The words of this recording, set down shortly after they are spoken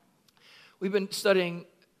We've been studying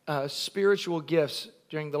spiritual gifts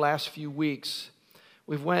during the last few weeks.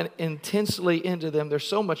 We've went intensely into them. There's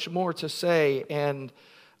so much more to say, and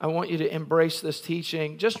I want you to embrace this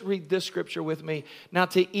teaching. Just read this scripture with me. Now,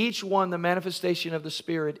 to each one, the manifestation of the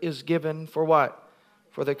Spirit is given for what?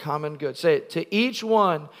 For the common good. Say it. To each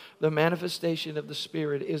one, the manifestation of the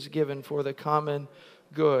Spirit is given for the common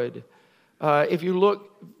good. If you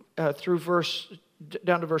look down to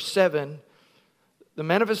verse 7, the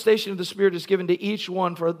manifestation of the Spirit is given to each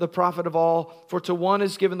one for the profit of all. For to one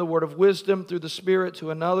is given the word of wisdom through the Spirit,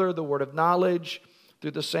 to another the word of knowledge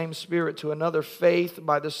through the same Spirit, to another faith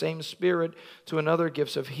by the same Spirit, to another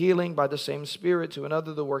gifts of healing by the same Spirit, to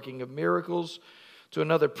another the working of miracles, to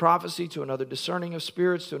another prophecy, to another discerning of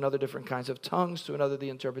spirits, to another different kinds of tongues, to another the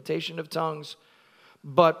interpretation of tongues.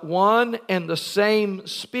 But one and the same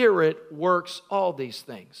Spirit works all these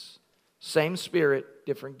things. Same Spirit,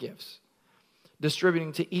 different gifts,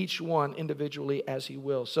 distributing to each one individually as He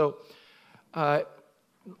will. So,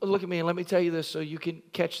 look at me and let me tell you this so you can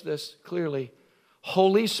catch this clearly.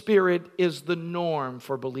 Holy Spirit is the norm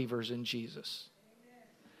for believers in Jesus.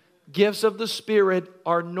 Gifts of the Spirit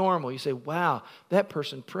are normal. You say, wow, that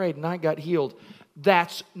person prayed and I got healed.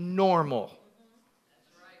 That's normal.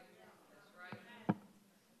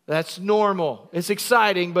 That's normal. It's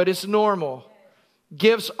exciting, but it's normal.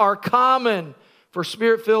 Gifts are common for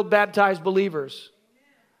Spirit-filled, baptized believers.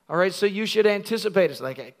 All right, so you should anticipate. It's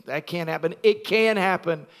like, that can't happen. It can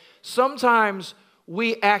happen. Sometimes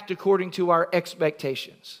we act according to our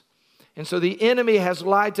expectations. And so the enemy has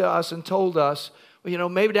lied to us and told us, well,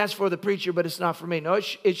 maybe that's for the preacher, but it's not for me. No,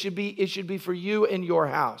 it should be for you and your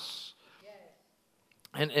house.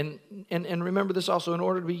 And remember this also, in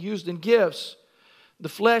order to be used in gifts, the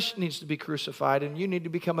flesh needs to be crucified, and you need to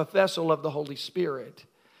become a vessel of the Holy Spirit.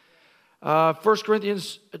 1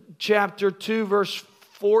 Corinthians chapter 2, verse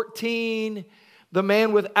 14, the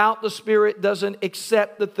man without the Spirit doesn't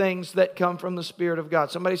accept the things that come from the Spirit of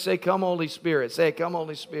God. Somebody say, come Holy Spirit. Say, come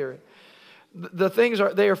Holy Spirit. The things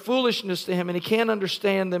they are foolishness to him, and he can't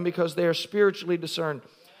understand them because they are spiritually discerned.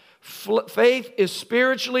 Faith is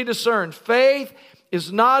spiritually discerned. Faith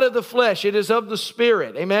is not of the flesh. It is of the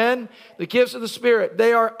Spirit. Amen? The gifts of the Spirit,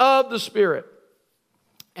 they are of the Spirit.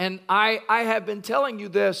 And I have been telling you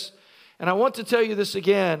this, and I want to tell you this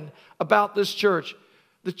again about this church.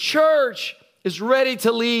 The church is ready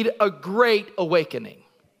to lead a great awakening.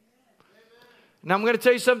 Now I'm going to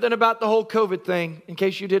tell you something about the whole COVID thing, in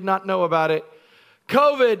case you did not know about it.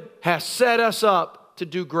 COVID has set us up to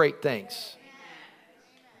do great things.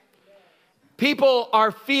 People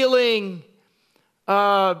are feeling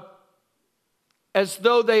as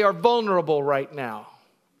though they are vulnerable right now.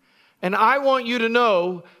 And I want you to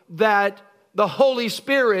know that the Holy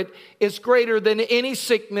Spirit is greater than any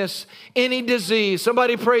sickness, any disease.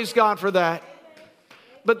 Somebody praise God for that.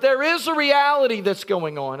 But there is a reality that's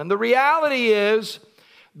going on. And the reality is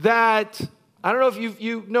that, I don't know if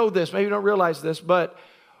you know this, maybe you don't realize this, but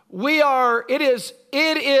there's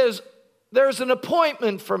an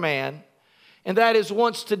appointment for man, and that is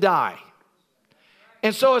once to die.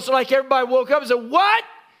 And so it's like everybody woke up and said, what?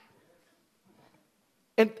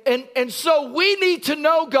 And so we need to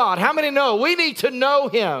know God. How many know? We need to know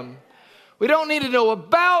Him. We don't need to know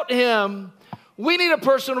about Him. We need a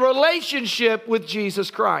personal relationship with Jesus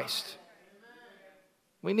Christ.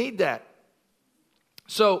 We need that.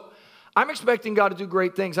 So I'm expecting God to do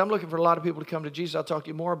great things. I'm looking for a lot of people to come to Jesus. I'll talk to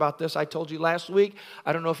you more about this. I told you last week.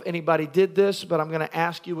 I don't know if anybody did this, but I'm going to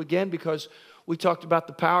ask you again because we talked about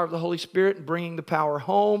the power of the Holy Spirit and bringing the power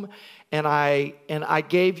home. And I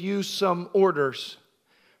gave you some orders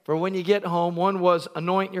for when you get home. One was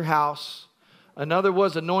anoint your house. Another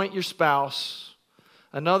was anoint your spouse.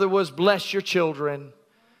 Another was bless your children.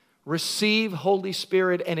 Receive Holy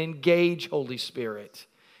Spirit and engage Holy Spirit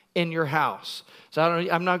in your house. So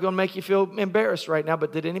I'm not going to make you feel embarrassed right now,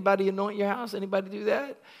 but did anybody anoint your house? Anybody do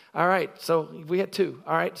that? All right, so we had 2.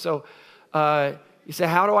 All right, so you say,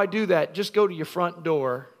 how do I do that? Just go to your front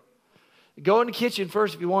door. Go in the kitchen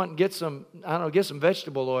first if you want and get some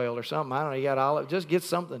vegetable oil or something. I don't know, you got olive. Just get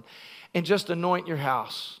something and just anoint your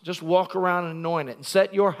house. Just walk around and anoint it and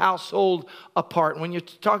set your household apart. And when you're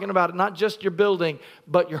talking about it, not just your building,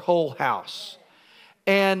 but your whole house.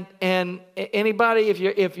 And anybody,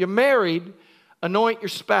 if you're married, anoint your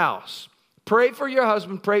spouse. Pray for your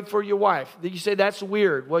husband, pray for your wife. You say, that's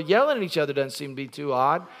weird. Well, yelling at each other doesn't seem to be too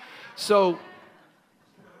odd. So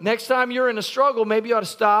next time you're in a struggle, maybe you ought to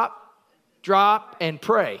stop, drop, and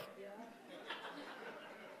pray.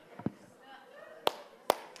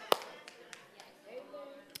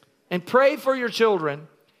 And pray for your children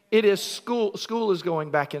It is school. School is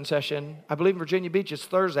going back in session. I believe in Virginia Beach it's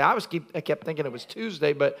Thursday. I kept thinking it was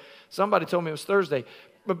Tuesday, but somebody told me it was Thursday.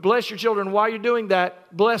 But bless your children. While you're doing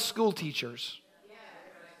that, bless school teachers.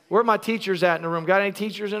 Where are my teachers at in the room? Got any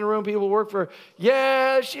teachers in the room? People work for,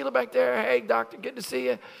 yeah, Sheila back there. Hey, doctor, good to see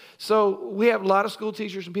you. So we have a lot of school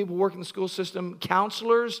teachers and people work in the school system,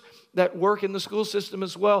 counselors that work in the school system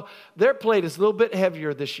as well. Their plate is a little bit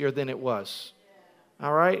heavier this year than it was.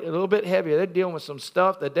 All right, a little bit heavier. They're dealing with some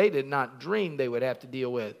stuff that they did not dream they would have to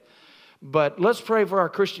deal with. But let's pray for our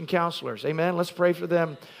Christian counselors. Amen. Let's pray for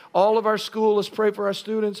them. All of our school, let's pray for our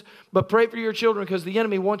students. But pray for your children because the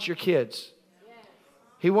enemy wants your kids.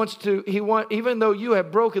 Even though you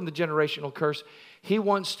have broken the generational curse, he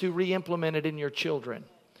wants to re-implement it in your children.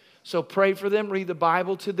 So pray for them. Read the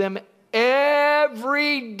Bible to them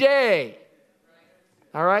every day.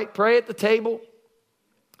 All right? Pray at the table.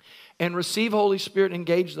 And receive Holy Spirit,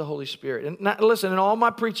 engage the Holy Spirit. And now, listen, in all my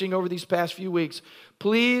preaching over these past few weeks,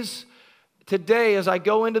 please, today as I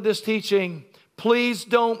go into this teaching, please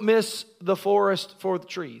don't miss the forest for the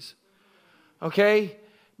trees. Okay?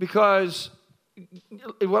 Because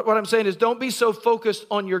what I'm saying is don't be so focused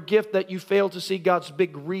on your gift that you fail to see God's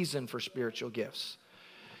big reason for spiritual gifts.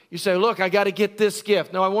 You say, look, I got to get this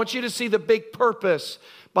gift. No, I want you to see the big purpose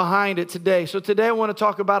behind it today. So today I want to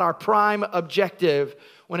talk about our prime objective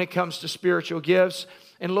when it comes to spiritual gifts.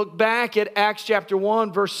 And look back at Acts chapter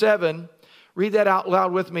 1, verse 7. Read that out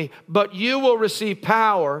loud with me. But you will receive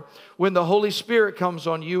power when the Holy Spirit comes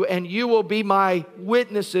on you, and you will be my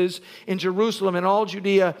witnesses in Jerusalem and all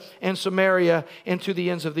Judea and Samaria and to the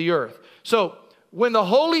ends of the earth. So when the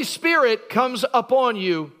Holy Spirit comes upon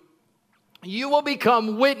you, you will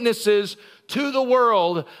become witnesses to the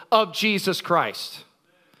world of Jesus Christ.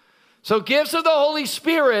 So gifts of the Holy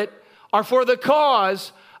Spirit are for the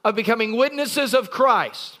cause of becoming witnesses of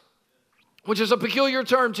Christ, which is a peculiar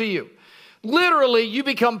term to you. Literally, you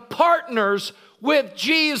become partners with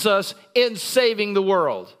Jesus in saving the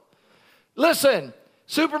world. Listen,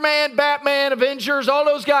 Superman, Batman, Avengers, all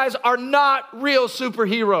those guys are not real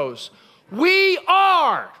superheroes. We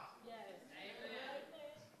are.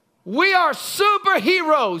 We are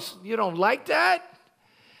superheroes. You don't like that?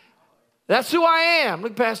 That's who I am.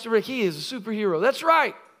 Look, Pastor Rick, he is a superhero. That's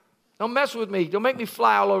right. Don't mess with me. Don't make me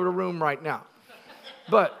fly all over the room right now.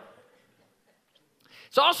 But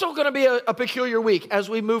it's also going to be a peculiar week as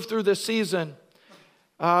we move through this season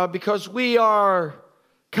because we are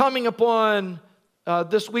coming upon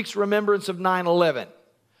this week's remembrance of 9/11.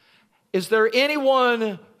 Is there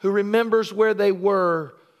anyone who remembers where they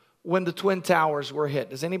were when the Twin Towers were hit?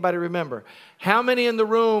 Does anybody remember? How many in the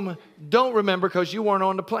room don't remember because you weren't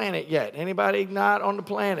on the planet yet? Anybody not on the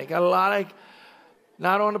planet? Got a lot of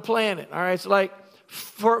not on the planet. All right, it's like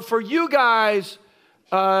for you guys,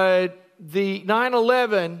 the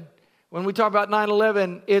 9/11, when we talk about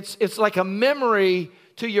 9/11, it's like a memory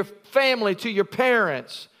to your family, to your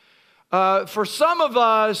parents. For some of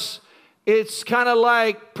us, it's kind of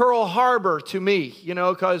like Pearl Harbor to me, you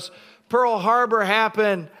know, because Pearl Harbor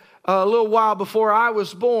happened a little while before I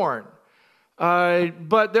was born.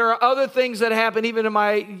 But there are other things that happened even in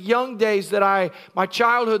my young days my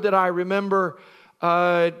childhood that I remember.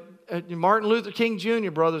 Martin Luther King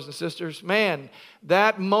Jr., brothers and sisters, man,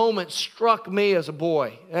 that moment struck me as a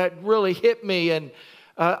boy. That really hit me, and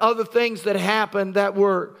other things that happened that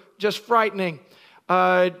were just frightening.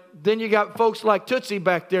 Then you got folks like Tootsie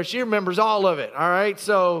back there. She remembers all of it, all right?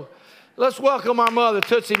 So let's welcome our mother,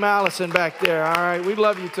 Tootsie Mallison, back there, all right? We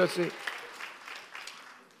love you, Tootsie.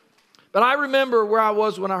 But I remember where I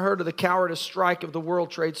was when I heard of the cowardice strike of the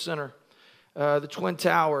World Trade Center. The Twin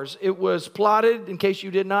Towers. It was plotted, in case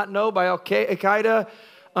you did not know, by Al-Qaeda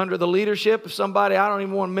under the leadership of somebody, I don't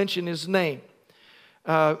even want to mention his name.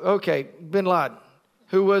 Bin Laden,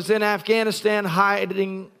 who was in Afghanistan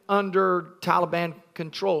hiding under Taliban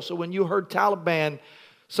control. So when you heard Taliban,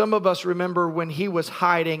 some of us remember when he was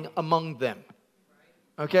hiding among them.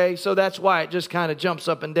 Okay, so that's why it just kind of jumps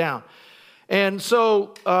up and down. And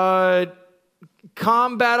so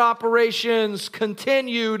combat operations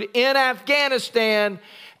continued in Afghanistan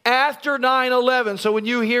after 9/11. So when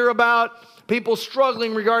you hear about people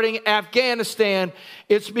struggling regarding Afghanistan,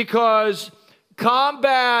 it's because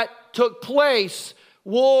combat took place.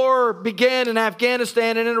 War began in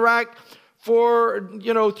Afghanistan and Iraq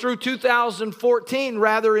through 2014,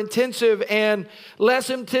 rather intensive and less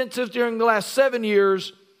intensive during the last 7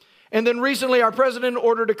 years. And then recently our president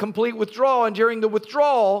ordered a complete withdrawal. And during the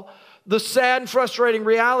withdrawal, the sad and frustrating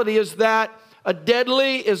reality is that a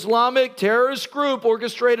deadly Islamic terrorist group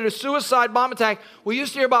orchestrated a suicide bomb attack. We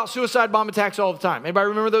used to hear about suicide bomb attacks all the time. Anybody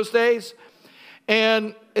remember those days?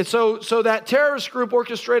 And so that terrorist group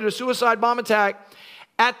orchestrated a suicide bomb attack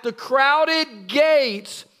at the crowded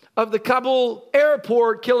gates of the Kabul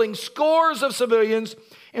airport, killing scores of civilians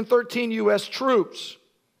and 13 U.S. troops.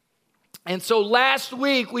 And so last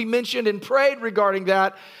week we mentioned and prayed regarding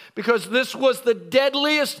that because this was the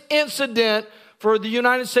deadliest incident for the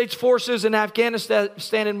United States forces in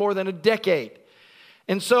Afghanistan in more than a decade.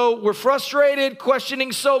 And so we're frustrated,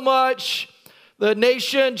 questioning so much. The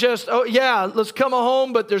nation just, oh yeah, let's come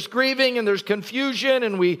home, but there's grieving and there's confusion,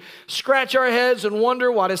 and we scratch our heads and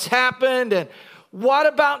wonder what has happened, and what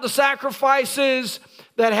about the sacrifices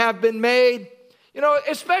that have been made? You know,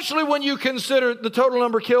 especially when you consider the total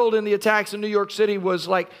number killed in the attacks in New York City was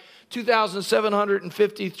like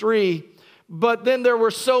 2,753. But then there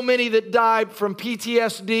were so many that died from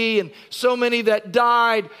PTSD and so many that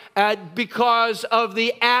died because of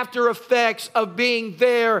the after effects of being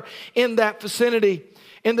there in that vicinity.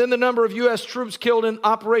 And then the number of U.S. troops killed in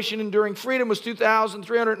Operation Enduring Freedom was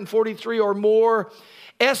 2,343 or more.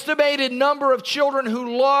 Estimated number of children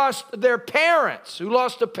who lost their parents, who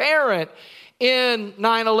lost a parent in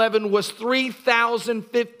 9/11 was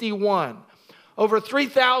 3,051. Over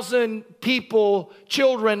 3,000 people,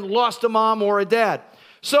 children, lost a mom or a dad.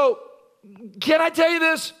 So, can I tell you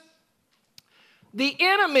this? The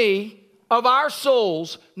enemy of our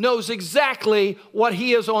souls knows exactly what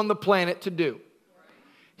he is on the planet to do.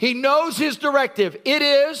 He knows his directive. It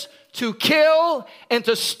is to kill and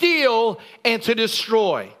to steal and to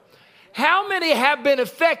destroy. How many have been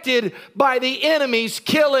affected by the enemy's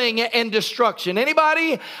killing and destruction?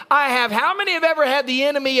 Anybody? I have. How many have ever had the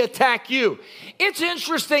enemy attack you? It's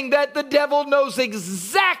interesting that the devil knows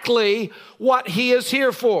exactly what he is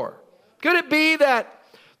here for. Could it be that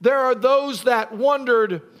there are those that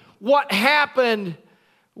wondered what happened?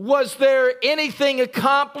 Was there anything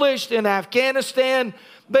accomplished in Afghanistan?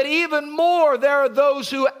 But even more, there are those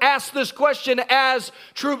who ask this question as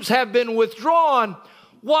troops have been withdrawn.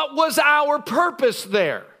 What was our purpose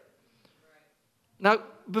there? Now,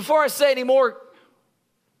 before I say any more,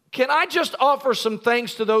 can I just offer some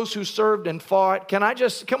thanks to those who served and fought? Can I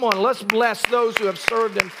just, come on, let's bless those who have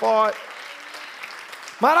served and fought.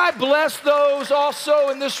 Might I bless those also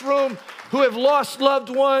in this room who have lost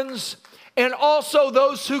loved ones, and also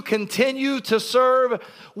those who continue to serve.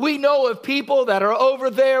 We know of people that are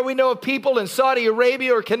over there. We know of people in Saudi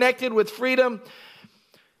Arabia who are connected with freedom.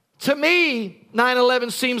 To me,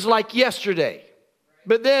 9/11 seems like yesterday.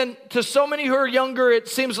 But then to so many who are younger, it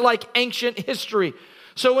seems like ancient history.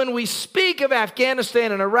 So when we speak of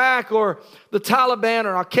Afghanistan and Iraq or the Taliban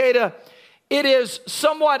or Al-Qaeda, it is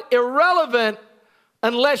somewhat irrelevant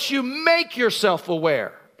unless you make yourself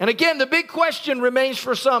aware. And again, the big question remains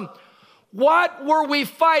for some, what were we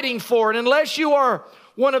fighting for? And unless you are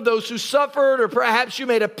one of those who suffered, or perhaps you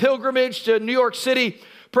made a pilgrimage to New York City,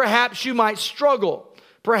 perhaps you might struggle.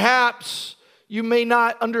 Perhaps you may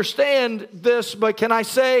not understand this, but can I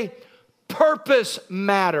say, purpose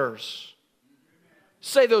matters.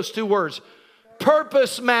 Say those two words.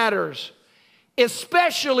 Purpose matters,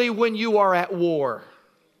 especially when you are at war.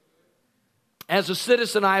 As a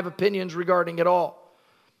citizen, I have opinions regarding it all.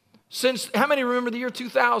 How many remember the year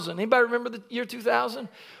 2000? Anybody remember the year 2000?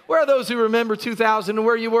 Where are those who remember 2000 and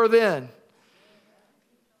where you were then?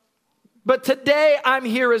 But today I'm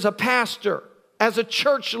here as a pastor, as a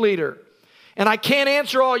church leader, and I can't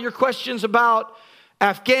answer all your questions about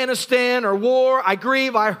Afghanistan or war. I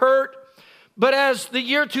grieve, I hurt. But as the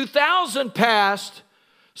year 2000 passed,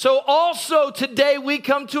 so also today we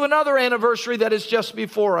come to another anniversary that is just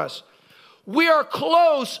before us. We are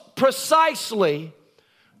close precisely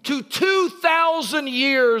to 2,000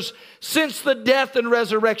 years since the death and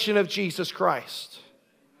resurrection of Jesus Christ.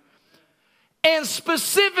 And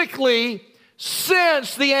specifically,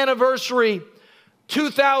 since the anniversary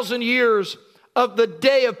 2,000 years of the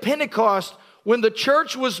day of Pentecost when the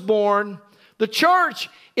church was born, the church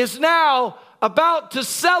is now about to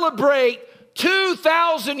celebrate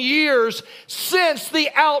 2,000 years since the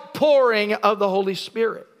outpouring of the Holy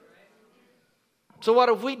Spirit. So what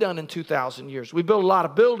have we done in 2,000 years? We built a lot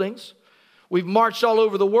of buildings. We've marched all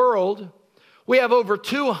over the world. We have over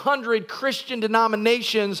 200 Christian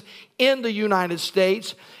denominations in the United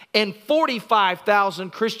States and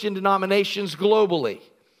 45,000 Christian denominations globally.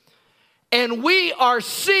 And we are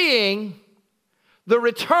seeing the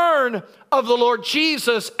return of the Lord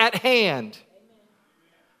Jesus at hand.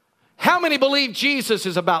 How many believe Jesus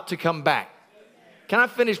is about to come back? Can I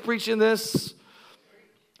finish preaching this?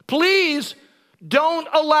 Please don't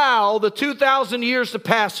allow the 2,000 years to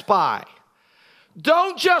pass by.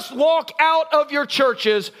 Don't just walk out of your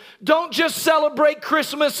churches. Don't just celebrate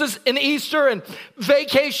Christmases and Easter and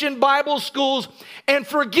vacation Bible schools and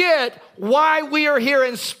forget why we are here,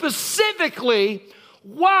 and specifically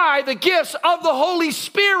why the gifts of the Holy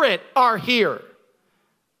Spirit are here.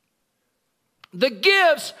 The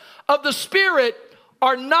gifts of the Spirit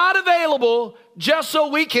are not available just so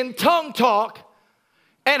we can tongue talk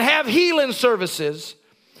and have healing services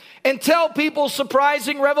and tell people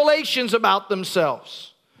surprising revelations about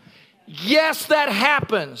themselves. Yes, that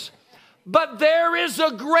happens, but there is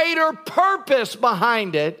a greater purpose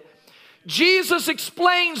behind it. Jesus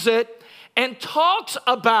explains it and talks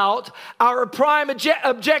about our prime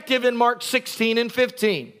objective in Mark 16 and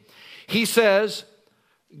 15. He says,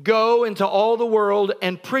 "Go into all the world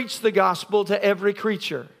and preach the gospel to every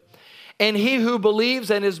creature. And he who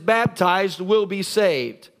believes and is baptized will be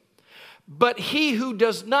saved. But he who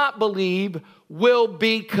does not believe will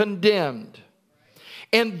be condemned.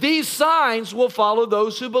 And these signs will follow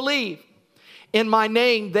those who believe. In my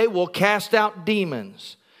name they will cast out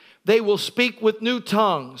demons. They will speak with new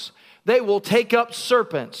tongues. They will take up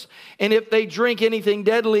serpents. And if they drink anything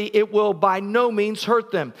deadly, it will by no means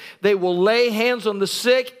hurt them. They will lay hands on the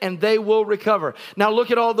sick and they will recover." Now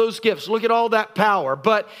look at all those gifts. Look at all that power.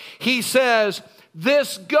 But he says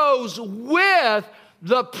this goes with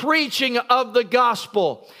the preaching of the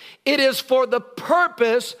gospel. It is for the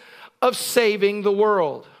purpose of saving the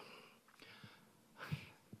world.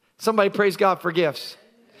 Somebody praise God for gifts.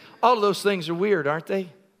 All of those things are weird, aren't they?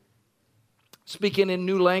 Speaking in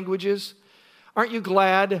new languages. Aren't you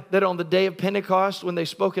glad that on the day of Pentecost, when they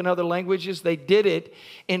spoke in other languages, they did it,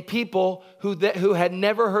 and people who had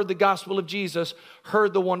never heard the gospel of Jesus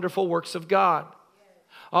heard the wonderful works of God?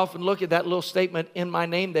 I often look at that little statement, "In my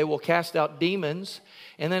name they will cast out demons."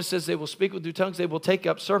 And then it says they will speak with new tongues, they will take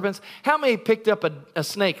up serpents. How many picked up a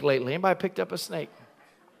snake lately? Anybody picked up a snake?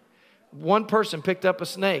 One person picked up a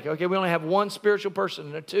snake. Okay, we only have one spiritual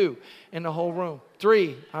person, or two in the whole room.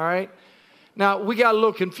 3, all right? Now, we got a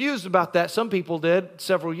little confused about that. Some people did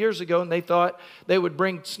several years ago, and they thought they would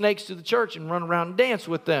bring snakes to the church and run around and dance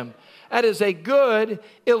with them. That is a good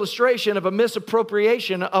illustration of a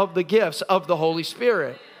misappropriation of the gifts of the Holy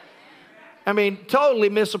Spirit. I mean, totally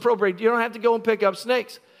misappropriated. You don't have to go and pick up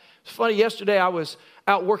snakes. It's funny, yesterday I was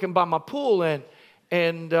out working by my pool,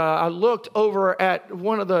 and I looked over at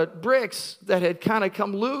one of the bricks that had kind of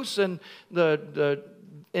come loose, and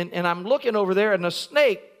and I'm looking over there, and a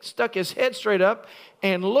snake stuck his head straight up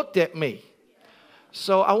and looked at me.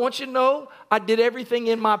 So I want you to know, I did everything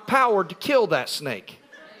in my power to kill that snake.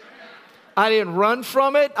 I didn't run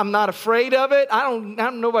from it. I'm not afraid of it. I don't know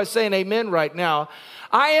nobody saying amen right now.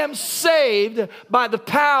 I am saved by the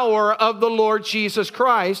power of the Lord Jesus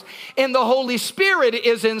Christ, and the Holy Spirit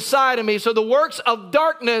is inside of me. So the works of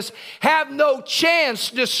darkness have no chance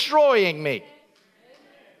destroying me.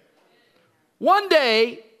 One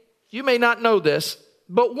day, you may not know this,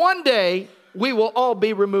 but one day we will all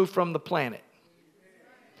be removed from the planet.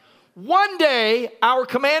 One day, our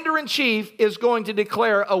commander-in-chief is going to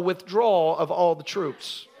declare a withdrawal of all the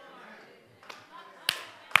troops.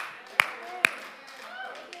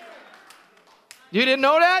 You didn't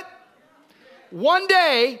know that? One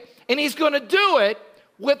day, and he's going to do it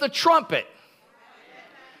with a trumpet.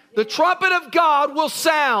 The trumpet of God will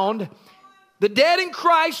sound. The dead in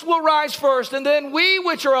Christ will rise first, and then we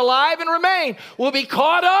which are alive and remain will be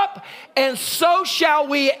caught up, and so shall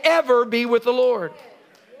we ever be with the Lord.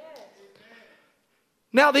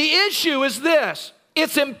 Now the issue is this.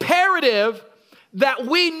 It's imperative that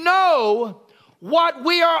we know what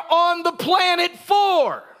we are on the planet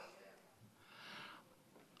for.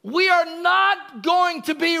 We are not going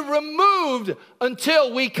to be removed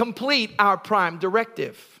until we complete our prime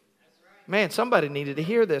directive. Man, somebody needed to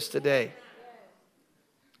hear this today.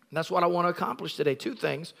 And that's what I want to accomplish today. 2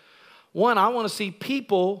 things. One, I want to see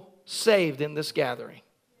people saved in this gathering.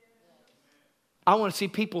 I want to see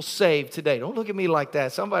people saved today. Don't look at me like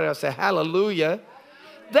that. Somebody will say, hallelujah.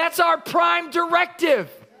 That's our prime directive.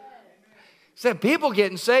 Said people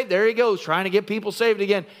getting saved. There he goes, trying to get people saved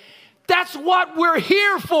again. That's what we're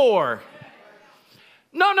here for.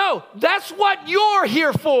 No, that's what you're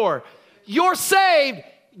here for. You're saved.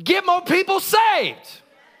 Get more people saved.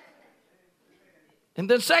 And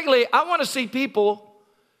then secondly, I want to see people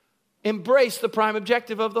embrace the prime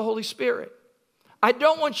objective of the Holy Spirit. I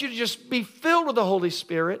don't want you to just be filled with the Holy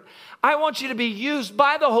Spirit. I want you to be used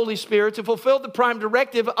by the Holy Spirit to fulfill the prime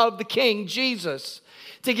directive of the King, Jesus,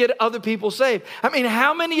 to get other people saved. I mean,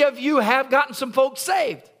 how many of you have gotten some folks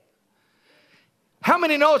saved? How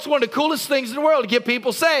many know it's one of the coolest things in the world to get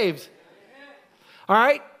people saved? All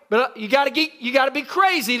right? But you got to be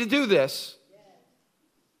crazy to do this.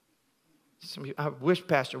 I wish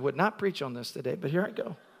Pastor would not preach on this today, but here I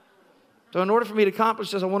go. So in order for me to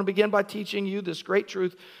accomplish this, I want to begin by teaching you this great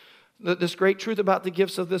truth about the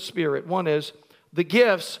gifts of the Spirit. One is, the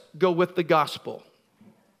gifts go with the gospel.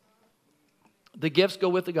 The gifts go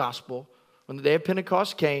with the gospel. When the day of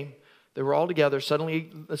Pentecost came, they were all together.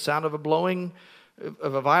 Suddenly, the sound of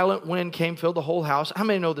a violent wind came, filled the whole house. How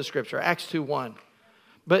many know the scripture? Acts 2:1.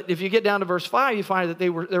 But if you get down to verse 5, you find that they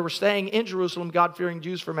were staying in Jerusalem, God-fearing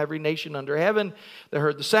Jews from every nation under heaven. They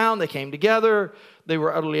heard the sound. They came together. They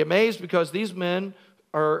were utterly amazed because these men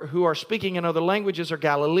who are speaking in other languages are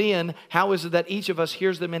Galilean. How is it that each of us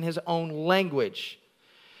hears them in his own language?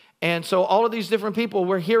 And so all of these different people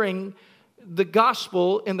were hearing the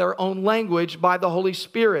gospel in their own language by the Holy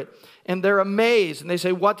Spirit. And they're amazed. And they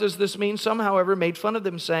say, what does this mean? Some, however, made fun of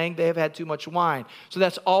them, saying they have had too much wine. So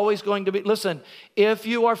that's always going to be, listen, if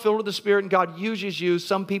you are filled with the Spirit and God uses you,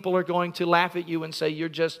 some people are going to laugh at you and say you're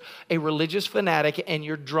just a religious fanatic and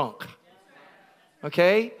you're drunk.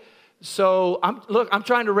 Okay? So, I'm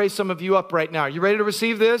trying to raise some of you up right now. You ready to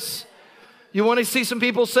receive this? You want to see some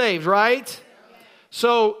people saved, right?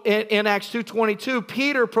 So in Acts 2:22,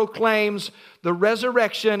 Peter proclaims the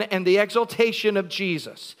resurrection and the exaltation of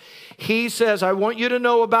Jesus. He says, I want you to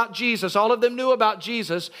know about Jesus. All of them knew about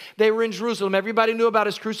Jesus. They were in Jerusalem. Everybody knew about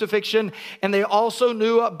his crucifixion, and they also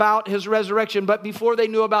knew about his resurrection. But before they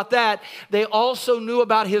knew about that, they also knew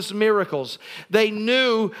about his miracles. They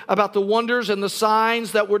knew about the wonders and the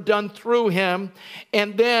signs that were done through him,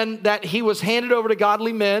 and then that he was handed over to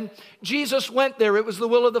godly men. Jesus went there. It was the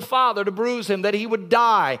will of the Father to bruise him, that he would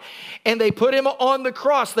die. And they put him on the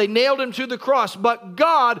cross. They nailed him to the cross. But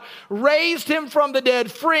God raised him from the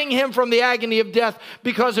dead, freeing him from the agony of death,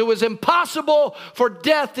 because it was impossible for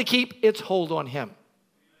death to keep its hold on him.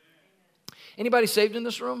 Anybody saved in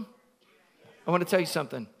this room? I want to tell you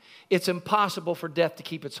something. It's impossible for death to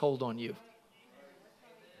keep its hold on you.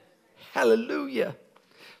 Hallelujah.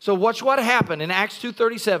 So watch what happened in Acts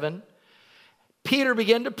 2:37. Peter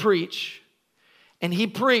began to preach, and he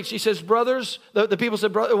preached. He says, brothers, the people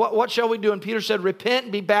said, brother, what shall we do? And Peter said, repent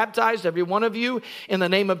and be baptized, every one of you, in the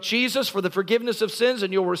name of Jesus for the forgiveness of sins,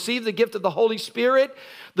 and you'll receive the gift of the Holy Spirit.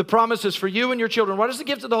 The promise is for you and your children. What is the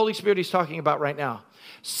gift of the Holy Spirit he's talking about right now?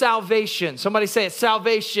 Salvation. Somebody say it,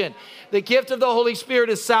 salvation. The gift of the Holy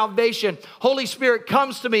Spirit is salvation. Holy Spirit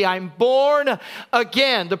comes to me. I'm born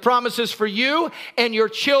again. The promise is for you and your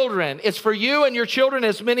children. It's for you and your children,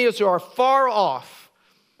 as many as are far off.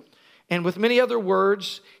 And with many other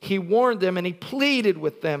words, he warned them and he pleaded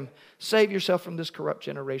with them, save yourself from this corrupt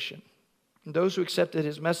generation. And those who accepted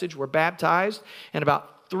his message were baptized, and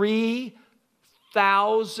about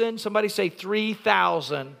 3,000, somebody say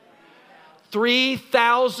 3,000.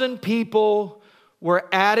 3,000 people were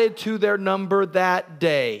added to their number that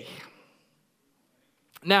day.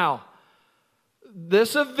 Now,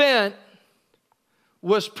 this event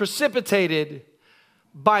was precipitated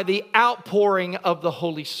by the outpouring of the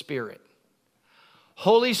Holy Spirit.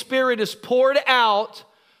 Holy Spirit is poured out,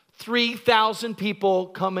 3,000 people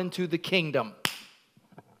come into the kingdom.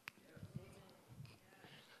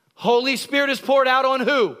 Holy Spirit is poured out on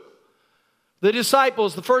who? The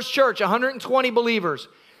disciples, the first church, 120 believers.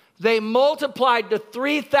 They multiplied to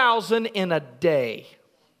 3,000 in a day.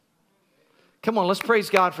 Come on, let's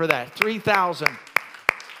praise God for that. 3,000.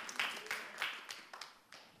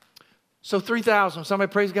 So 3,000.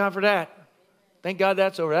 Somebody praise God for that. Thank God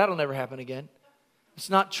that's over. That'll never happen again.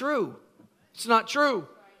 It's not true. It's not true.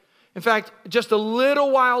 In fact, just a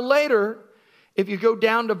little while later, if you go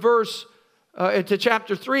down to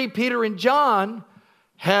chapter 3, Peter and John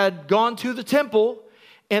had gone to the temple,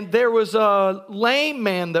 and there was a lame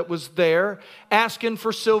man that was there asking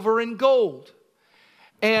for silver and gold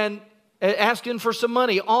and asking for some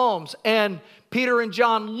money, alms. And Peter and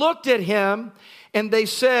John looked at him and they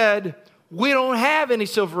said, we don't have any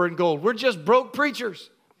silver and gold. We're just broke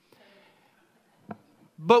preachers.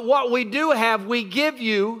 But what we do have, we give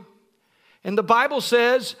you. And the Bible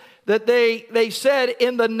says that they said,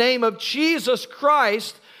 in the name of Jesus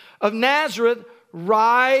Christ of Nazareth,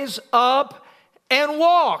 rise up and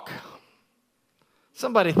walk.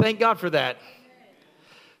 Somebody thank God for that.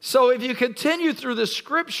 So if you continue through the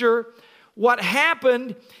scripture, what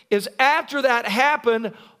happened is after that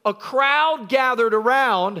happened, a crowd gathered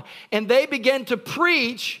around and they began to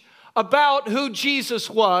preach about who Jesus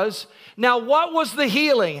was. Now, what was the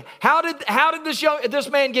healing? How did this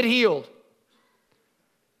man get healed?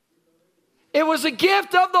 It was a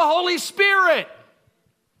gift of the Holy Spirit.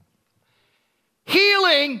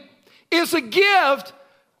 Healing is a gift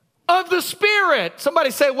of the Spirit.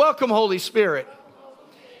 Somebody say, welcome, Holy Spirit.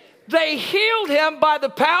 They healed him by the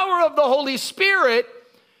power of the Holy Spirit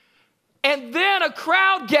And then a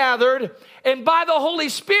crowd gathered, and by the Holy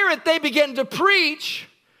Spirit, they began to preach.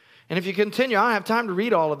 And if you continue, I don't have time to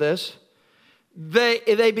read all of this.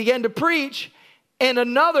 They began to preach, and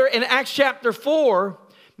another, in Acts chapter 4,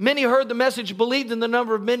 many heard the message, believed, and the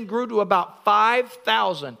number of men grew to about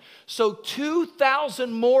 5,000. So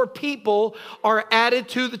 2,000 more people are added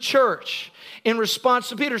to the church in response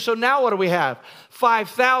to Peter. So now what do we have?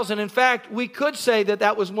 5,000. In fact, we could say that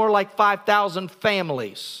that was more like 5,000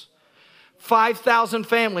 families. 5,000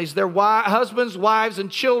 families, their husbands, wives, and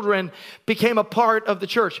children became a part of the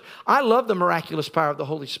church. I love the miraculous power of the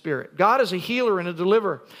Holy Spirit. God is a healer and a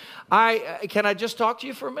deliverer. Can I just talk to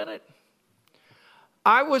you for a minute?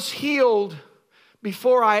 I was healed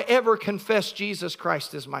before I ever confessed Jesus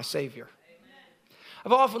Christ as my Savior.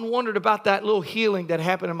 I've often wondered about that little healing that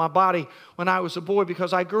happened in my body when I was a boy,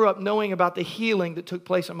 because I grew up knowing about the healing that took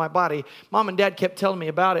place in my body. Mom and Dad kept telling me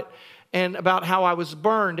about it, and about how I was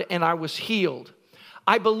burned and I was healed.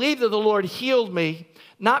 I believe that the Lord healed me,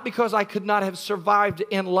 not because I could not have survived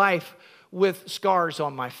in life with scars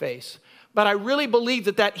on my face, but I really believe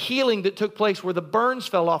that that healing that took place where the burns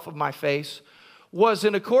fell off of my face was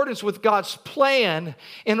in accordance with God's plan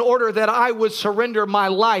in order that I would surrender my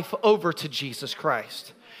life over to Jesus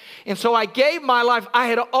Christ. And so I gave my life. I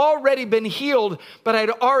had already been healed, but I had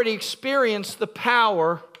already experienced the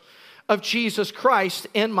power of Jesus Christ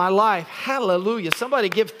in my life. Hallelujah. Somebody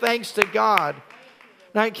give thanks to God.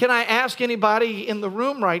 Now, can I ask anybody in the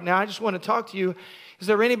room right now? I just want to talk to you. Is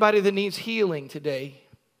there anybody that needs healing today?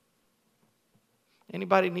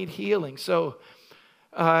 Anybody need healing? So,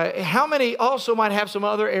 how many also might have some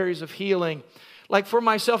other areas of healing? Like for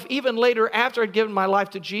myself, even later after I'd given my life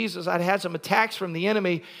to Jesus, I'd had some attacks from the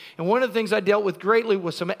enemy. And one of the things I dealt with greatly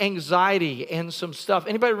was some anxiety and some stuff.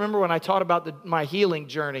 Anybody remember when I taught about my healing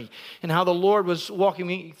journey and how the Lord was walking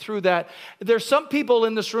me through that? There's some people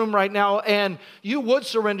in this room right now, and you would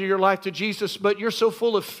surrender your life to Jesus, but you're so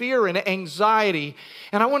full of fear and anxiety.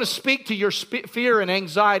 And I want to speak to your fear and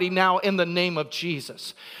anxiety now in the name of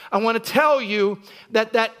Jesus. I want to tell you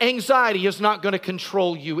that that anxiety is not going to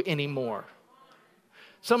control you anymore.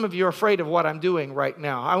 Some of you are afraid of what I'm doing right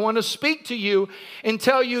now. I want to speak to you and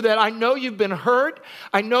tell you that I know you've been hurt.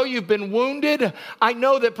 I know you've been wounded. I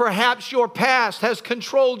know that perhaps your past has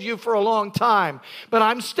controlled you for a long time. But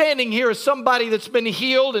I'm standing here as somebody that's been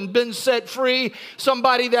healed and been set free,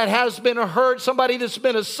 somebody that has been hurt, somebody that's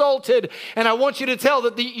been assaulted. And I want you to tell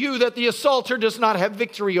that the assaulter does not have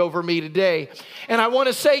victory over me today. And I want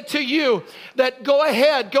to say to you that go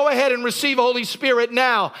ahead and receive Holy Spirit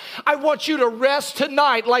now. I want you to rest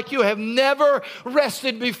tonight like you have never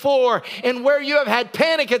rested before. And where you have had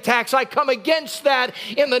panic attacks, I come against that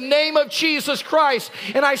in the name of Jesus Christ.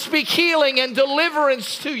 And I speak healing and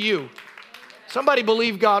deliverance to you. Somebody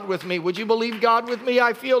believe God with me. Would you believe God with me?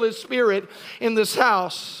 I feel His Spirit in this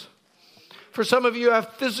house. For some of you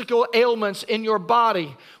have physical ailments in your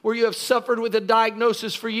body where you have suffered with a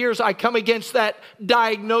diagnosis for years. I come against that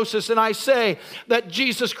diagnosis and I say that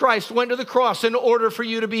Jesus Christ went to the cross in order for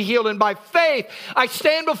you to be healed. And by faith, I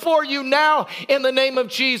stand before you now in the name of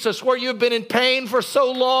Jesus. Where you've been in pain for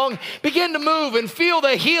so long, begin to move and feel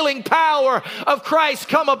the healing power of Christ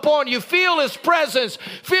come upon you. Feel His presence,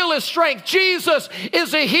 feel His strength. Jesus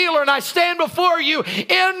is a healer, and I stand before you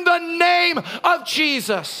in the name of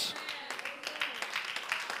Jesus.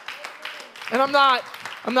 And I'm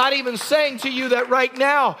not even saying to you that right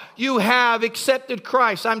now you have accepted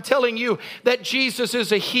Christ. I'm telling you that Jesus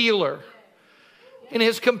is a healer. And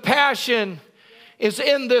His compassion is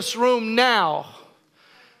in this room now.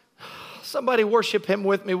 Somebody worship Him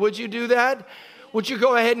with me. Would you do that? Would you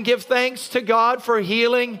go ahead and give thanks to God for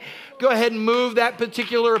healing? Go ahead and move that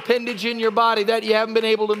particular appendage in your body that you haven't been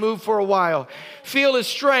able to move for a while. Feel His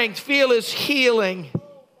strength. Feel His healing.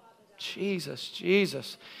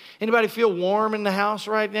 Jesus. Anybody feel warm in the house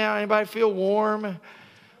right now? Anybody feel warm?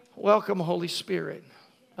 Welcome, Holy Spirit.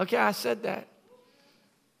 Okay, I said that.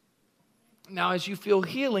 Now, as you feel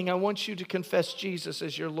healing, I want you to confess Jesus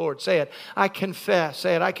as your Lord. Say it. I confess.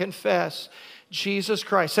 Say it. I confess Jesus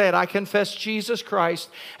Christ. Say it. I confess Jesus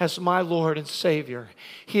Christ as my Lord and Savior.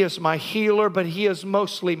 He is my healer, but He is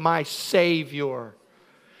mostly my Savior.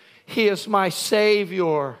 He is my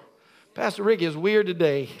Savior. Pastor Rick is weird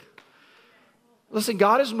today. Listen,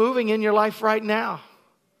 God is moving in your life right now.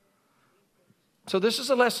 So this is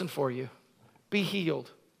a lesson for you. Be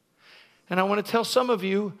healed. And I want to tell some of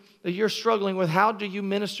you that you're struggling with how do you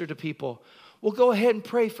minister to people? Well, go ahead and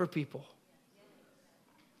pray for people.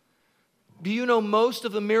 Do you know most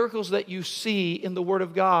of the miracles that you see in the Word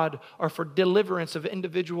of God are for deliverance of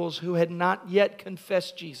individuals who had not yet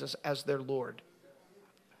confessed Jesus as their Lord?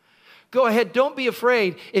 Go ahead. Don't be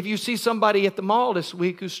afraid if you see somebody at the mall this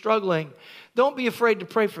week who's struggling. Don't be afraid to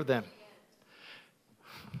pray for them.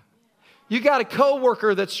 You got a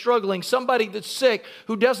coworker that's struggling, somebody that's sick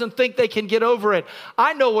who doesn't think they can get over it.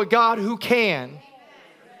 I know a God who can.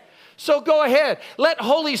 So go ahead. Let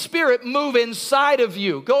Holy Spirit move inside of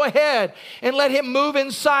you. Go ahead and let Him move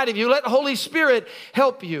inside of you. Let Holy Spirit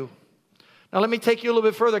help you. Now let me take you a little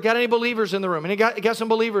bit further. Got any believers in the room? And got some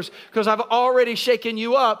believers, because I've already shaken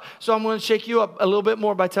you up, so I'm going to shake you up a little bit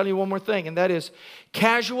more by telling you one more thing, and that is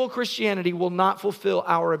casual Christianity will not fulfill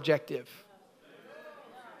our objective.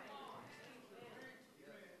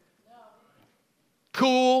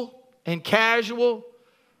 Cool and casual.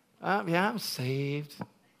 Yeah, I'm saved.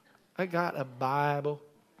 I got a Bible.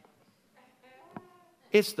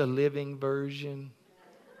 It's the Living Version.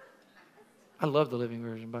 I love the Living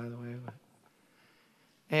Version, by the way.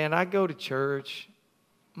 And I go to church.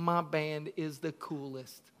 My band is the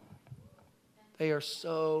coolest. They are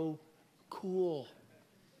so cool.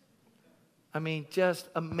 I mean, just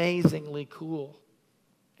amazingly cool.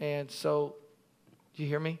 And so, do you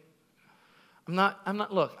hear me?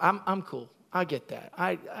 Look, I'm cool. I get that.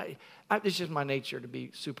 It's just my nature to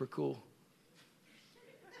be super cool.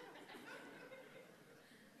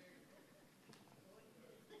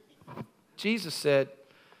 Jesus said,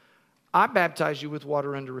 I baptize you with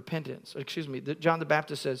water unto repentance. John the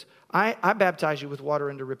Baptist says, I baptize you with water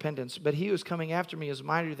unto repentance, but he who is coming after me is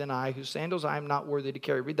mightier than I, whose sandals I am not worthy to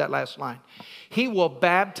carry. Read that last line. He will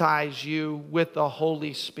baptize you with the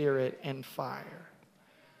Holy Spirit and fire.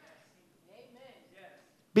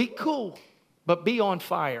 Be cool, but be on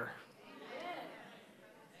fire.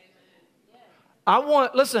 I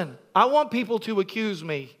want people to accuse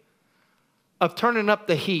me of turning up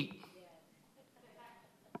the heat.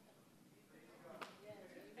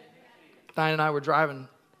 Diane and I were driving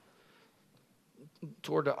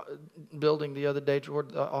toward the building the other day,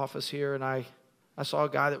 toward the office here, and I saw a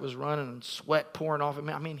guy that was running and sweat pouring off of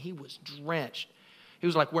him. I mean, he was drenched. He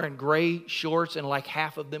was like wearing gray shorts, and like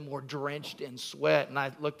half of them were drenched in sweat. And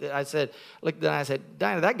I said,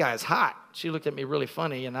 Diana, that guy's hot. She looked at me really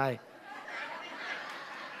funny, and I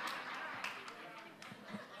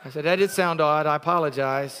said, that did sound odd. I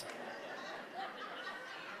apologize.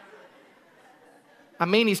 I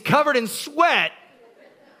mean, he's covered in sweat,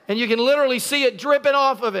 and you can literally see it dripping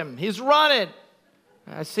off of him. He's running.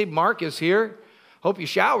 I see Mark is here. Hope you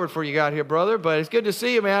showered before you got here, brother, but it's good to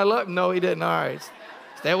see you, man. I love him. No, he didn't. All right.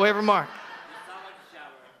 Stay away from Mark.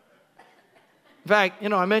 In fact,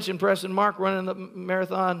 I mentioned Preston Mark running the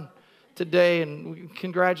marathon today, and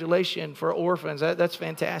congratulations for orphans. That's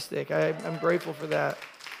fantastic. I'm grateful for that.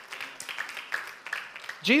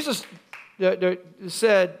 Jesus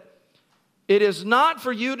said, it is not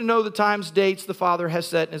for you to know the times, dates the Father has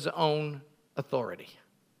set in His own authority.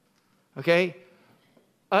 Okay?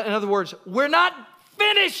 In other words, we're not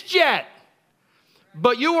finished yet.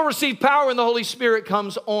 But you will receive power when the Holy Spirit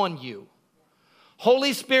comes on you.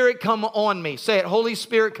 Holy Spirit, come on me. Say it. Holy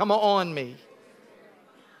Spirit, come on me.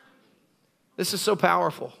 This is so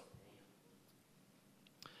powerful.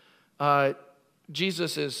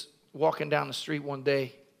 Jesus is walking down the street one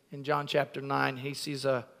day in John chapter 9. He sees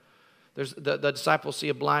the disciples see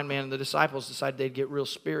a blind man, and the disciples decided they'd get real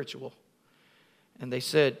spiritual. And they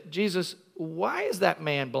said, Jesus, why is that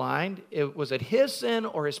man blind? Was it his sin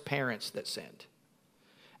or his parents that sinned?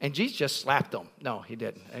 And Jesus just slapped them. No, He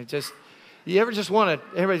didn't. You ever just want to,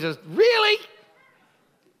 everybody just, really?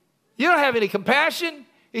 You don't have any compassion?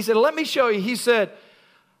 He said, let me show you. He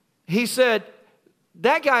said,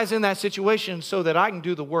 that guy's in that situation so that I can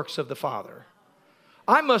do the works of the Father.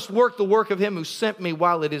 I must work the work of Him who sent me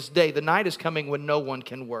while it is day. The night is coming when no one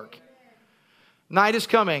can work. Night is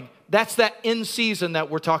coming. That's that in season that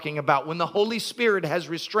we're talking about, when the Holy Spirit has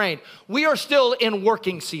restrained. We are still in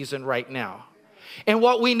working season right now. And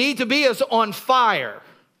what we need to be is on fire.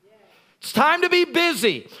 It's time to be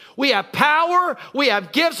busy. We have power. We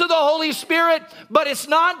have gifts of the Holy Spirit, but it's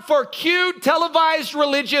not for cute, televised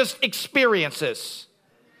religious experiences.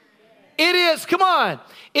 It is, come on.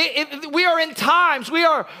 We are in times.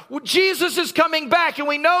 Jesus is coming back, and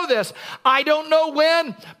we know this. I don't know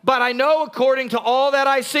when, but I know according to all that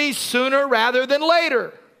I see, sooner rather than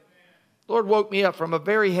later. The Lord woke me up from a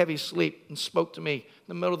very heavy sleep and spoke to me in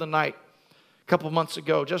the middle of the night a couple months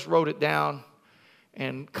ago. Just wrote it down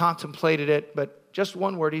and contemplated it, but just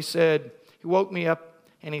one word. He woke me up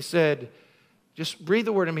and He said, just breathe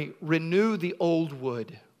the word to me, renew the old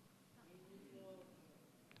wood.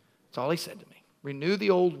 That's all He said to me. Renew the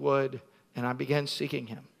old wood, and I began seeking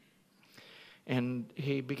Him. And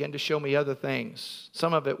he began to show me other things.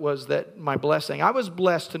 Some of it was that my blessing. I was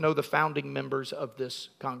blessed to know the founding members of this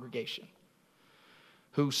congregation,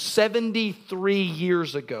 who 73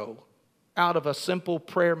 years ago, out of a simple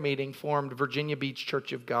prayer meeting, formed Virginia Beach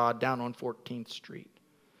Church of God down on 14th Street.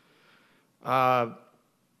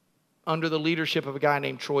 Under the leadership of a guy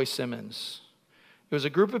named Troy Simmons. It was a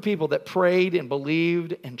group of people that prayed and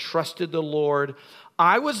believed and trusted the Lord.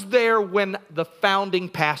 I was there when the founding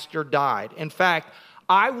pastor died. In fact,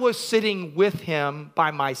 I was sitting with him by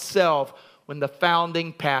myself when the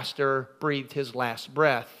founding pastor breathed his last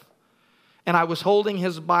breath. And I was holding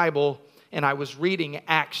his Bible and I was reading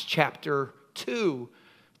Acts chapter 2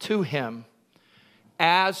 to him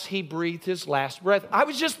as he breathed his last breath. I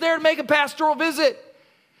was just there to make a pastoral visit.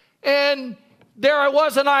 And there I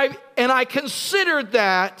was, and I considered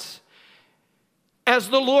that as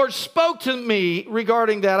the Lord spoke to me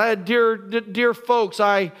regarding that. I had dear folks.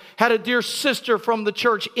 I had a dear sister from the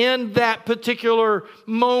church in that particular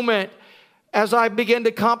moment. As I began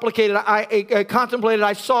to contemplate it,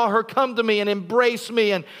 I saw her come to me and embrace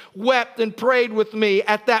me and wept and prayed with me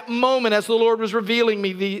at that moment as the Lord was revealing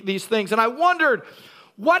me these things. And I wondered,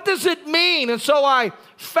 what does it mean? And so I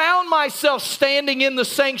found myself standing in the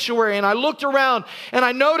sanctuary, and I looked around and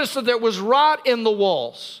I noticed that there was rot in the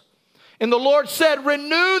walls. And the Lord said,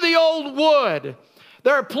 renew the old wood.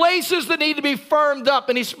 There are places that need to be firmed up.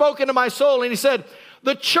 And He spoke into my soul and He said,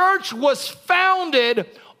 the church was founded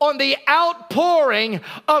on the outpouring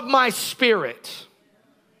of my Spirit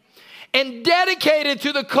and dedicated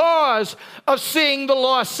to the cause of seeing the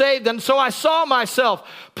lost saved. And so I saw myself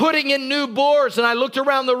putting in new boards, and I looked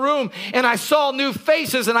around the room and I saw new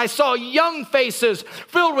faces, and I saw young faces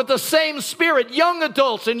filled with the same Spirit, young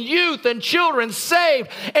adults and youth and children saved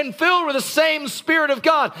and filled with the same Spirit of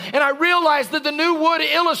God. And I realized that the new wood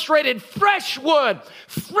illustrated fresh wood,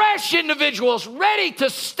 fresh individuals ready to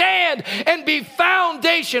stand and be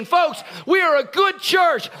foundation. Folks, we are a good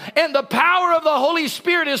church and the power of the Holy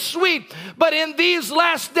Spirit is sweet. But in these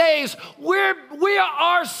last days, we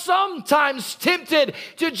are sometimes tempted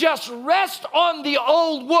to just rest on the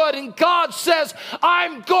old wood. And God says,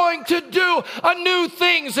 I'm going to do a new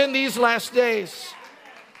things in these last days.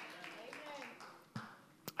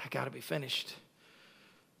 I got to be finished.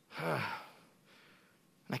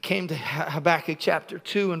 I came to Habakkuk chapter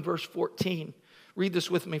 2 and verse 14. Read this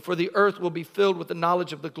with me. For the earth will be filled with the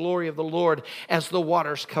knowledge of the glory of the Lord as the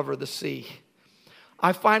waters cover the sea.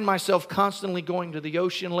 I find myself constantly going to the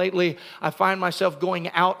ocean lately. I find myself going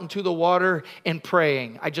out into the water and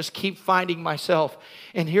praying. I just keep finding myself.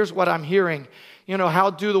 And here's what I'm hearing. You know, how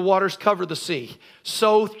do the waters cover the sea?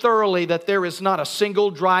 So thoroughly that there is not a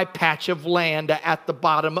single dry patch of land at the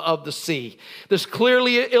bottom of the sea. This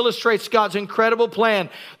clearly illustrates God's incredible plan.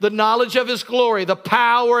 The knowledge of His glory, the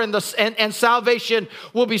power and salvation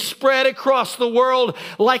will be spread across the world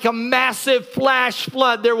like a massive flash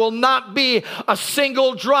flood. There will not be a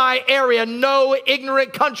single dry area. No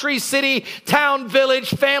ignorant country, city, town, village,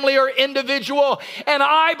 family, or individual. And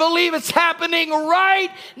I believe it's happening right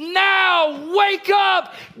now. Wake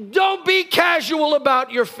up. Don't be casual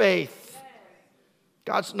about your faith.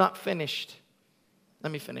 God's not finished.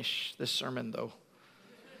 Let me finish this sermon, though.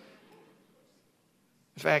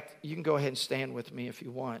 In fact, you can go ahead and stand with me if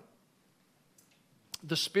you want.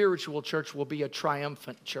 The spiritual church will be a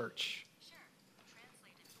triumphant church.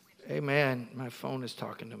 Amen. My phone is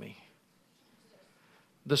talking to me.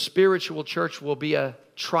 The spiritual church will be a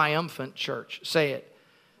triumphant church. Say it.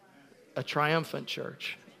 A triumphant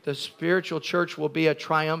church. The spiritual church will be a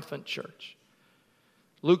triumphant church.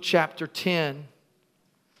 Luke chapter 10,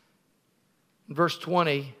 verse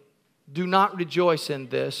 20. Do not rejoice in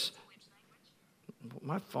this.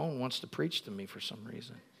 My phone wants to preach to me for some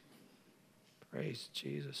reason. Praise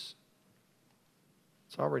Jesus.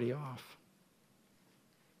 It's already off.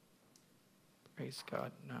 Praise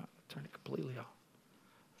God. No, turn it completely off.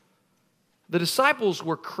 The disciples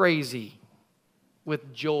were crazy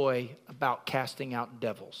with joy about casting out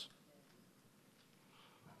devils.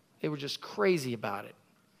 They were just crazy about it.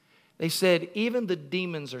 They said, even the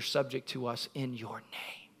demons are subject to us in your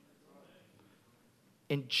name.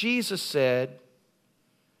 And Jesus said,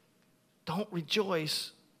 don't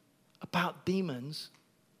rejoice about demons,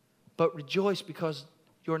 but rejoice because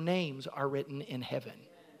your names are written in heaven.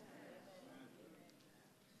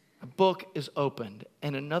 A book is opened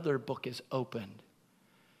and another book is opened.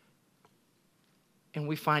 And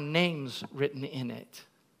we find names written in it.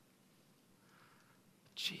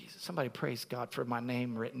 Jesus, somebody praise God for my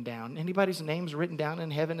name written down. Anybody's names written down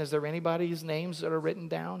in heaven? Is there anybody's names that are written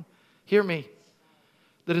down? Hear me.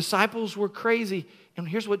 The disciples were crazy. And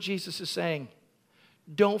here's what Jesus is saying.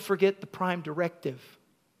 don't forget the prime directive.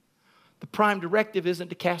 The prime directive isn't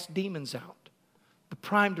to cast demons out. The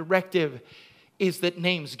prime directive is that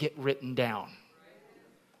names get written down.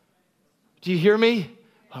 Do you hear me?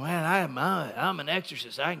 Oh man, I'm an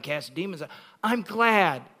exorcist. I can cast demons out. I'm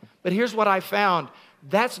glad. But here's what I found.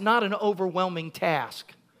 That's not an overwhelming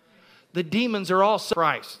task. The demons are all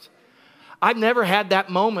Christ. I've never had that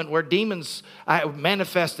moment where demons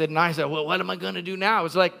manifested and I said, well, what am I going to do now?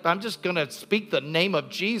 It's like, I'm just going to speak the name of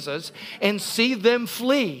Jesus and see them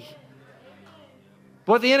flee.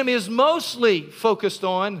 What the enemy is mostly focused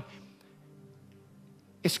on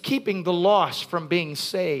is keeping the lost from being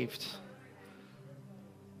saved.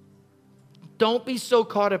 Don't be so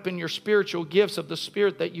caught up in your spiritual gifts of the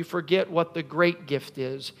Spirit that you forget what the great gift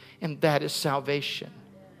is, and that is salvation.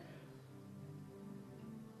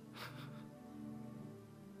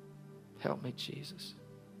 Help me, Jesus.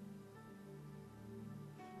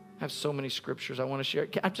 I have so many scriptures I want to share.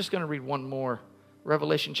 I'm just going to read one more.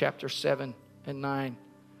 Revelation chapter 7 and 9.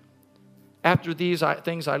 After these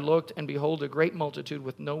things I looked, and behold, a great multitude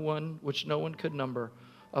which no one could number,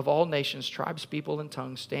 of all nations, tribes, people, and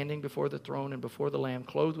tongues, standing before the throne and before the Lamb,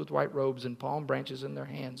 clothed with white robes and palm branches in their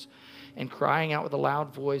hands, and crying out with a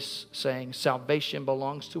loud voice, saying, salvation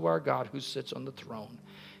belongs to our God who sits on the throne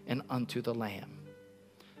and unto the Lamb.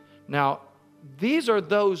 Now, these are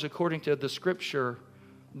those, according to the Scripture,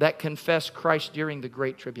 that confess Christ during the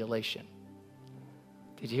Great Tribulation.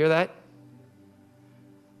 Did you hear that?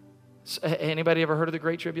 Anybody ever heard of the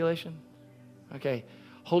Great Tribulation? Okay.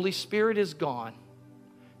 Holy Spirit is gone,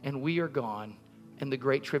 and we are gone, and the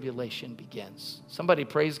Great Tribulation begins. Somebody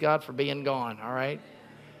praise God for being gone, all right?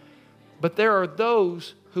 But there are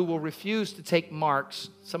those who will refuse to take marks.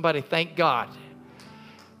 Somebody thank God.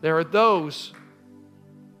 There are those,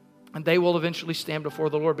 and they will eventually stand before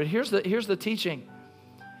the Lord. But here's the teaching.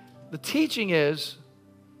 The teaching is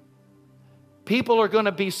people are going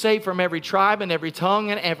to be saved from every tribe and every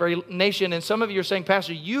tongue and every nation. And some of you are saying,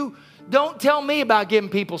 Pastor, you don't tell me about getting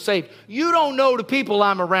people saved. You don't know the people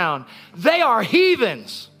I'm around. They are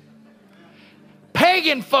heathens.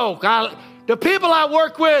 Pagan folk. The people I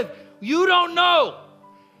work with, you don't know.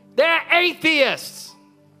 They're atheists.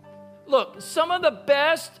 Look, some of the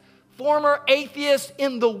best former atheists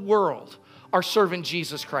in the world are serving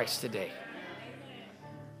Jesus Christ today.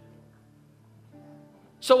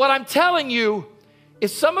 So what I'm telling you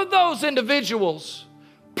is some of those individuals,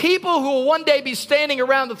 people who will one day be standing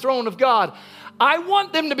around the throne of God, I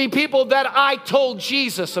want them to be people that I told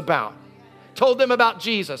Jesus about. Told them about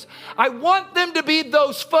Jesus. I want them to be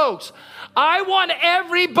those folks. I want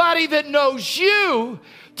everybody that knows you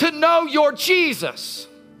to know your Jesus.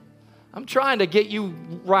 I'm trying to get you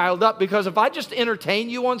riled up, because if I just entertain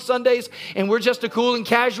you on Sundays and we're just a cool and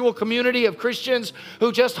casual community of Christians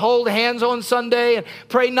who just hold hands on Sunday and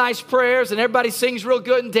pray nice prayers and everybody sings real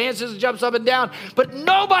good and dances and jumps up and down, but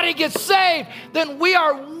nobody gets saved, then we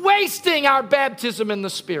are wasting our baptism in the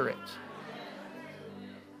Spirit.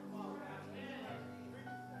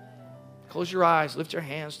 Close your eyes, lift your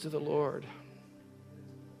hands to the Lord.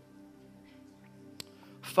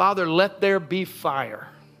 Father, let there be fire.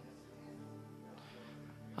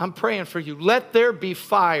 I'm praying for you. Let there be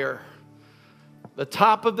fire. The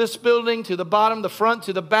top of this building to the bottom, the front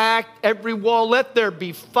to the back, every wall, let there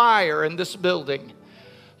be fire in this building.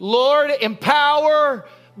 Lord, empower,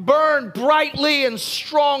 burn brightly and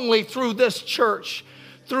strongly through this church,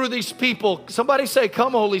 through these people. Somebody say,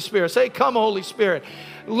 come, Holy Spirit. Say, come, Holy Spirit.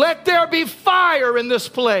 Let there be fire in this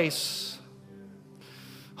place.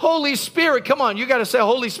 Holy Spirit, come on. You got to say,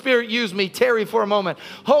 Holy Spirit, use me. Tarry for a moment.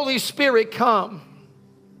 Holy Spirit, come.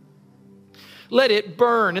 Let it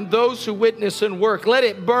burn in those who witness and work. Let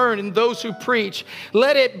it burn in those who preach.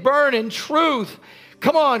 Let it burn in truth.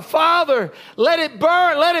 Come on, Father, let it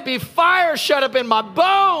burn. Let it be fire shut up in my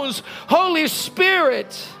bones. Holy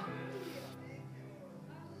Spirit.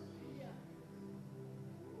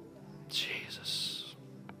 Jesus.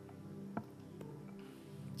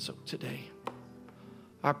 So today,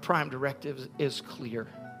 our prime directive is clear.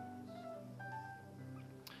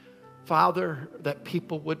 Father, that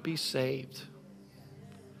people would be saved.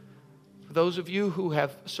 For those of you who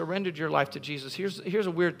have surrendered your life to Jesus, here's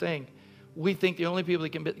a weird thing. We think the only people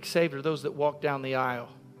that can be saved are those that walk down the aisle.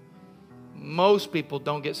 Most people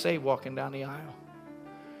don't get saved walking down the aisle.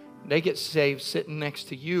 They get saved sitting next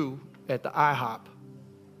to you at the IHOP.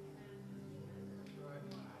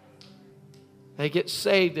 They get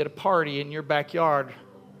saved at a party in your backyard,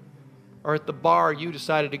 or at the bar you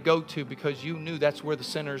decided to go to because you knew that's where the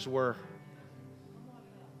sinners were.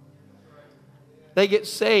 They get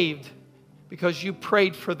saved because you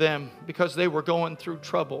prayed for them because they were going through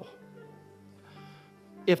trouble.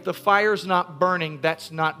 if the fire's not burning,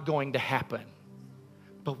 that's not going to happen.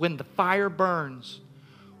 But when the fire burns,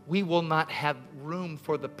 we will not have room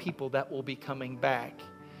for the people that will be coming back.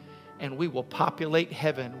 And we will populate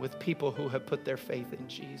heaven with people who have put their faith in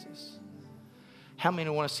Jesus. How many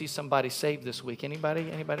want to see somebody saved this week? Anybody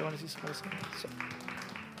want to see somebody saved? So,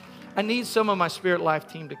 I need some of my Spirit Life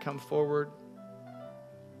team to come forward.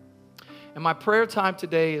 And my prayer time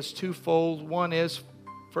today is twofold. One is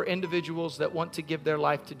for individuals that want to give their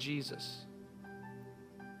life to Jesus.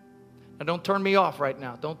 Now, don't turn me off right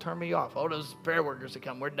now. Don't turn me off. Oh, those prayer workers have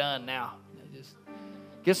come. We're done now. Just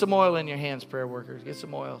get some oil in your hands, prayer workers. Get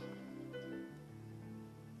some oil.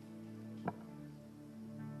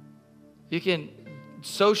 You can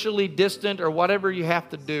socially distant or whatever you have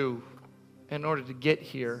to do in order to get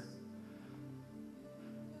here.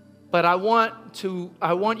 But I want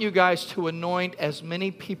you guys to anoint as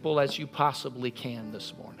many people as you possibly can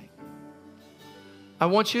this morning. I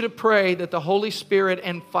want you to pray that the Holy Spirit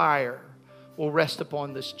and fire will rest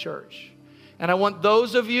upon this church. And I want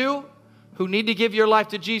those of you who need to give your life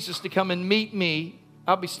to Jesus to come and meet me.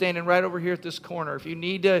 I'll be standing right over here at this corner. If you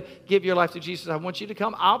need to give your life to Jesus, I want you to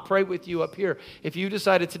come. I'll pray with you up here. If you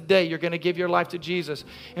decided today you're going to give your life to Jesus.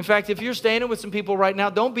 In fact, if you're standing with some people right now,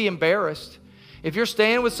 don't be embarrassed. If you're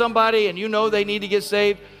staying with somebody and you know they need to get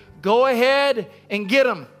saved, go ahead and get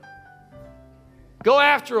them. Go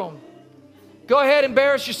after them. Go ahead and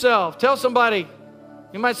embarrass yourself. Tell somebody.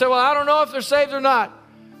 You might say, well, I don't know if they're saved or not.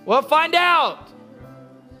 Well, find out.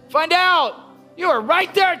 Find out. You are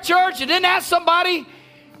right there at church and didn't ask somebody.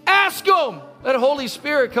 Ask them. Let the Holy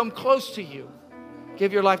Spirit come close to you.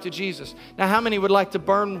 Give your life to Jesus. Now, how many would like to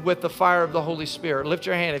burn with the fire of the Holy Spirit? Lift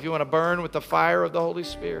your hand if you want to burn with the fire of the Holy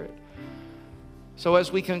Spirit. So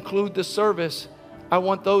as we conclude the service, I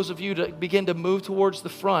want those of you to begin to move towards the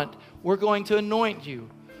front. We're going to anoint you.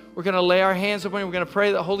 We're going to lay our hands upon you. We're going to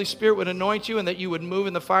pray that the Holy Spirit would anoint you and that you would move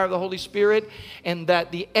in the fire of the Holy Spirit and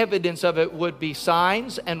that the evidence of it would be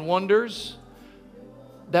signs and wonders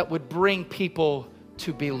that would bring people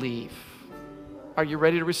to believe. Are you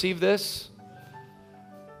ready to receive this?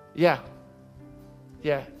 Yeah.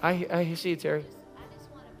 Yeah. I see you, Terry. I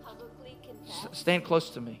just want to publicly confess. Stand close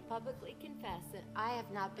to me. Publicly confess that I have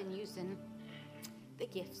not been using the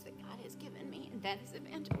gifts that God has given me, and that is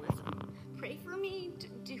evangelism. Pray for me to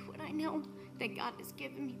do what I know that God has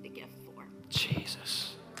given me the gift for.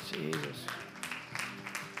 Jesus.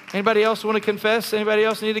 Anybody else want to confess? Anybody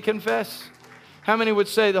else need to confess? How many would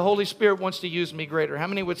say the Holy Spirit wants to use me greater? How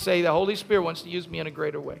many would say the Holy Spirit wants to use me in a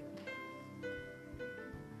greater way?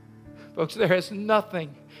 Folks, there is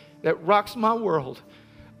nothing that rocks my world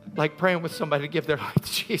like praying with somebody to give their life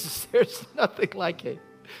to Jesus. There's nothing like it.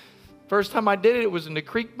 First time I did it, it was in the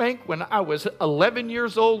Creek Bank when I was 11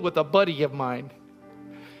 years old with a buddy of mine.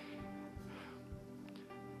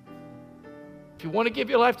 If you want to give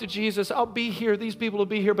your life to Jesus, I'll be here. These people will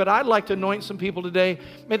be here. But I'd like to anoint some people today.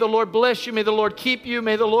 May the Lord bless you. May the Lord keep you.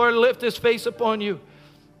 May the Lord lift His face upon you.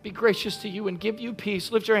 Be gracious to you and give you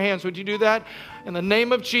peace. Lift your hands. Would you do that? In the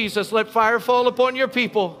name of Jesus, let fire fall upon your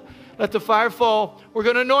people. Let the fire fall. We're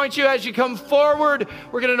going to anoint you as you come forward.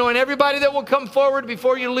 We're going to anoint everybody that will come forward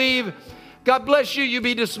before you leave. God bless you. You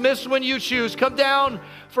be dismissed when you choose. Come down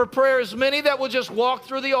for prayers. Many that will just walk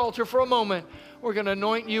through the altar for a moment. We're going to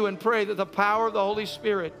anoint you and pray that the power of the Holy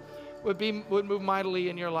Spirit would move mightily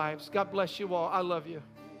in your lives. God bless you all. I love you.